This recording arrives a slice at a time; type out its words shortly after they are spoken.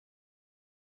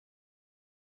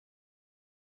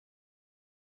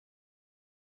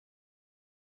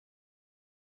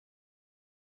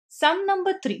sum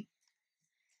number 3.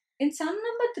 In sum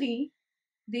number 3,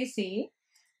 they say,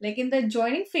 like in the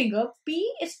joining figure,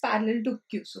 P is parallel to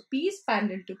Q. So P is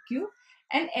parallel to Q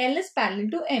and L is parallel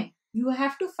to M. You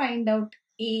have to find out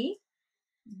A,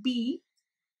 B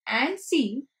and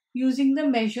C using the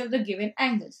measure of the given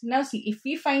angles. Now see, if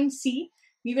we find C,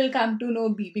 we will come to know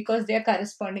B because they are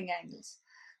corresponding angles.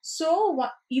 So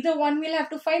either one we'll have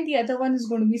to find, the other one is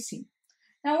going to be C.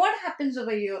 Now what happens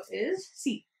over here is,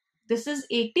 see, this is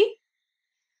 80.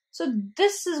 So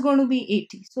this is going to be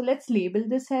 80. So let's label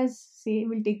this as, say,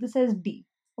 we'll take this as D.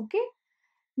 Okay.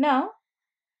 Now,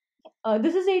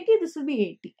 this is 80, this will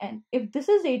be 80. And if this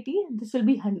is 80, this will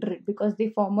be 100 because they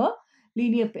form a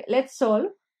linear pair. Let's solve.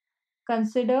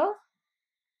 Consider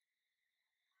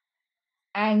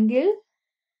angle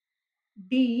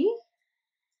D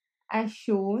as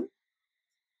shown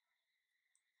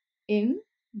in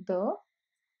the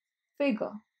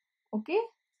figure. Okay.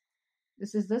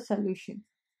 This is the solution.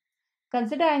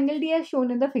 Consider angle D as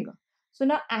shown in the figure. So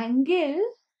now angle,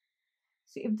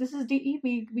 see, if this is DE,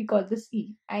 we call this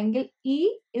E. Angle E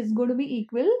is going to be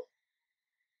equal.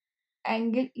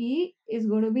 Angle E is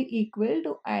going to be equal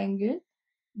to angle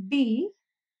D.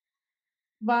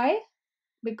 Why?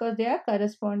 Because they are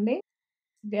corresponding.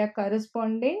 They are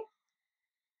corresponding.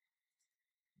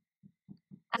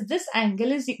 As this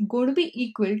angle is going to be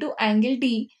equal to angle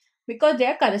D because they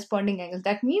are corresponding angles.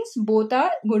 That means both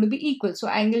are going to be equal. So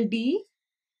angle D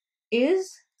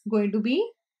is going to be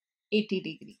 80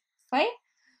 degree. Fine.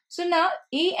 So now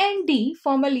A and D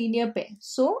form a linear pair.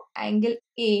 So angle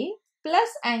A plus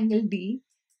angle D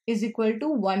is equal to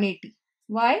 180.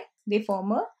 Why? They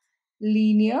form a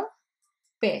linear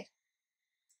pair.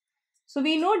 So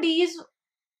we know D is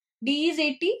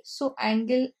 80. So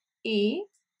angle A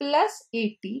plus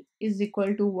 80 is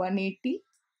equal to 180.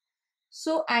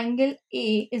 So angle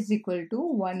A is equal to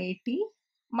 180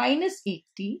 minus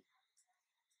 80.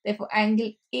 Therefore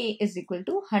angle A is equal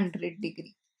to 100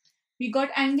 degree. We got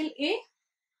angle A.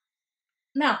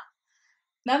 Now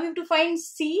we have to find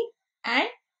C and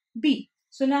B.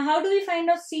 So now how do we find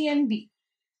out C and B?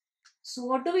 So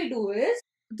what do we do is,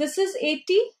 this is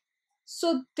 80.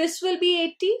 So this will be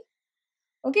 80.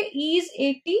 Okay, E is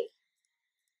 80.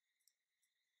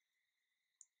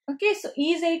 Okay, so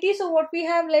E is 80. So what we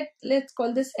have, let's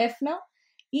call this F now.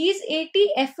 E is 80,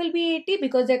 F will be 80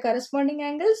 because they're corresponding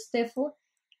angles. Therefore,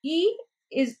 E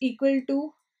is equal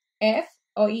to F,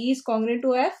 or E is congruent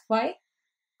to F. Why?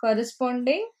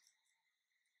 Corresponding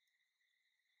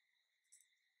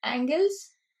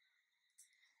angles.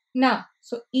 Now,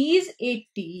 so E is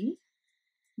 80.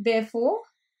 Therefore,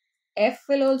 F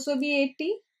will also be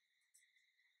 80.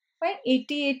 Fine,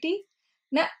 80, 80.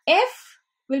 Now, F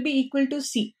will be equal to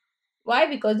C. Why?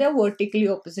 Because they are vertically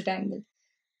opposite angles.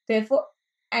 Therefore,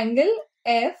 angle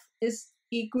F is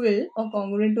equal or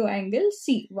congruent to angle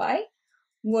C. Why?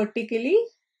 Vertically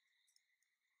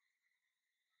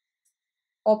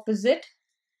opposite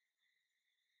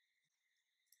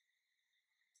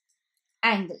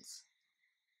angles.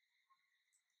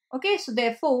 Okay, so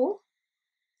therefore,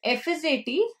 F is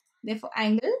 80. Therefore,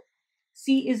 angle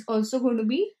C is also going to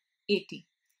be 80.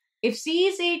 If C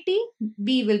is 80,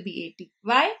 B will be 80.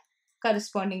 Why?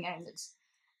 Corresponding angles.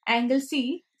 Angle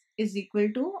C is equal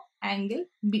to angle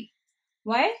B.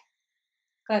 Why?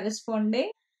 Corresponding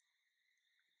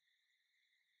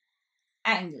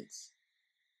angles.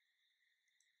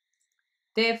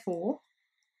 Therefore,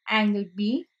 angle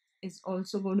B is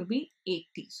also going to be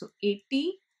 80. So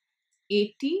 80,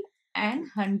 80 and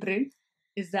 100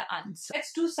 is the answer.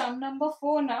 Let's do sum number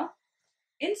 4 now.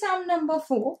 In sum number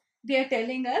 4, they are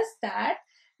telling us that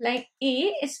line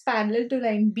A is parallel to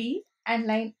line B and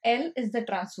line L is the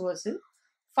transversal.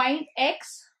 Find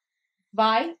X,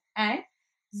 Y and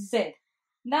Z.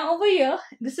 Now over here,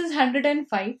 this is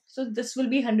 105. So this will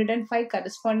be 105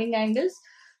 corresponding angles.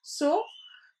 So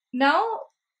now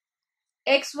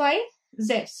X, Y,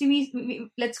 Z. See,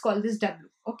 let's call this W.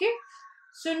 Okay.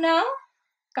 So now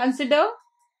consider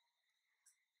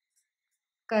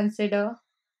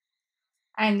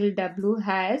angle W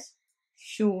has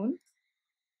shown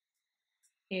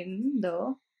in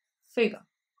the figure.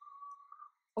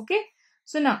 Okay.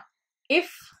 So now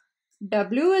if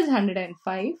W is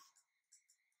 105,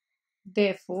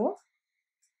 therefore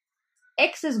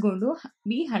X is going to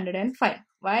be 105.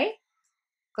 Why?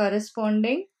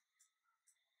 Corresponding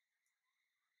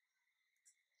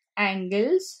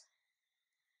angles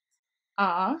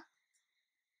are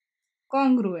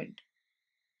congruent.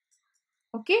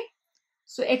 Okay.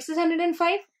 So X is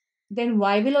 105. Then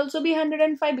Y will also be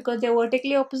 105 because they are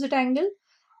vertically opposite angle.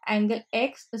 Angle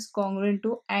X is congruent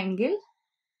to angle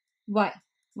Y.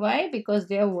 Why? Because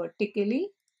they are vertically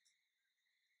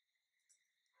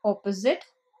opposite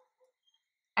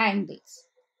angles.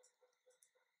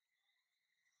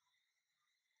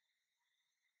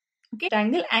 Okay,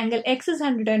 angle X is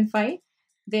 105.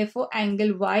 Therefore,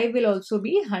 angle Y will also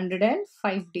be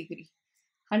 105 degree.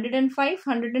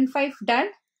 105 done.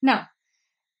 Now,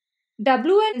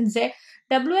 W and Z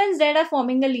are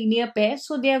forming a linear pair,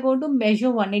 so they are going to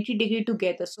measure 180 degree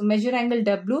together. So measure angle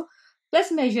W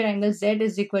plus measure angle Z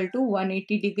is equal to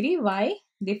 180 degree. Why?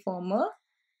 They form a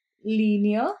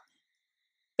linear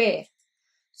pair.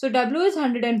 So W is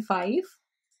 105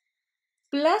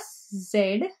 plus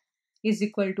Z is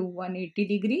equal to 180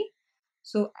 degree.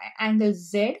 So angle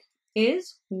Z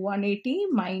is 180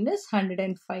 minus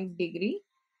 105 degree.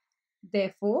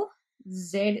 Therefore,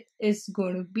 Z is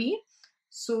going to be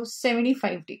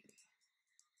 75 degree.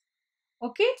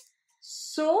 Okay,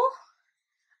 so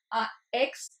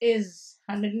X is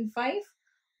 105,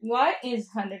 Y is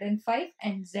 105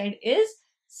 and Z is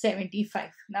 75.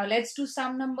 Now let's do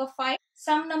sum number 5.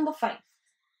 Sum number 5.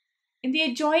 In the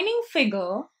adjoining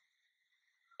figure,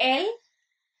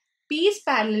 P is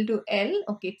parallel to L.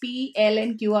 Okay, P, L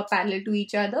and Q are parallel to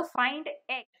each other. Find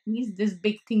X. Means this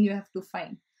big thing you have to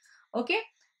find. Okay,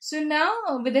 so now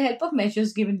with the help of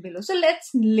measures given below. So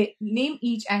let's name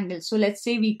each angle. So let's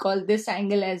say we call this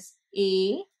angle as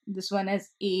A, this one as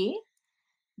A.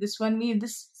 This one,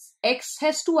 this X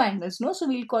has two angles, no? So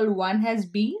we'll call one as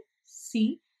B,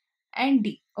 C and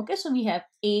D. Okay, so we have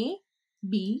A,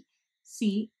 B,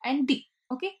 C and D.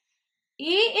 Okay, A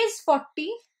is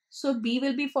 40, so B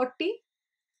will be 40.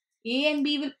 A and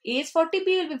B will, A is 40,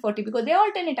 B will be 40 because they are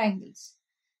alternate angles.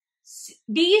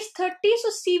 D is 30, so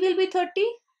C will be 30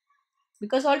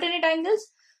 because alternate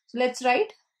angles. So let's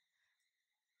write.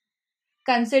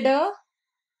 Consider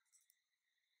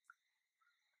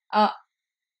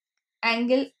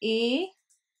angle A,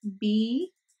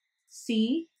 B,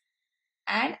 C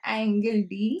and angle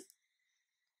D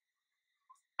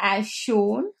as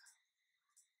shown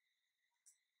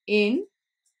in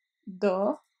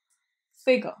the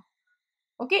figure.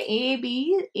 Okay, A,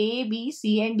 B,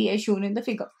 C and D as shown in the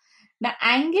figure. Now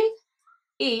angle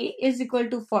A is equal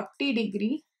to 40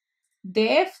 degree.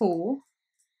 Therefore,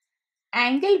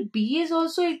 angle B is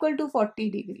also equal to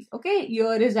 40 degree. Okay,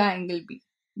 here is angle B.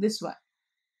 This one.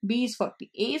 B is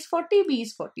 40. A is 40, B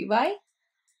is 40. Why?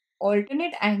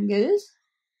 Alternate angles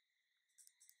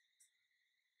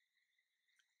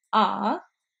are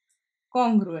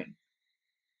congruent.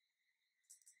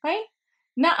 Fine.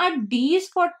 Now our D is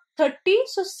for 30,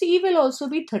 so C will also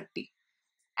be 30.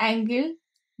 Angle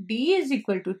D is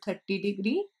equal to 30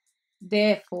 degree.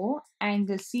 Therefore,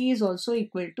 angle C is also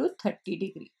equal to 30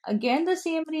 degree. Again, the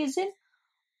same reason.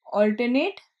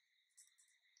 Alternate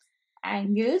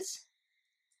angles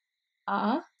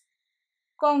are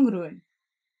congruent.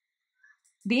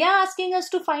 They are asking us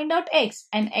to find out X,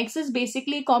 and X is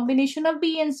basically a combination of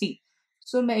B and C.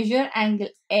 So measure angle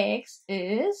X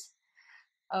is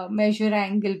measure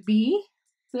angle B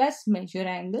plus measure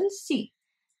angle C.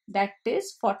 That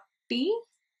is 40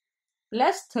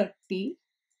 plus 30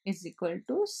 is equal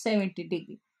to 70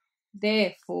 degree.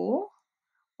 Therefore,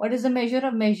 what is the measure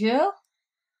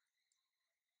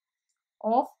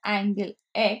of angle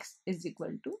X is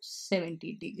equal to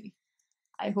 70 degree.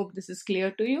 I hope this is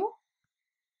clear to you.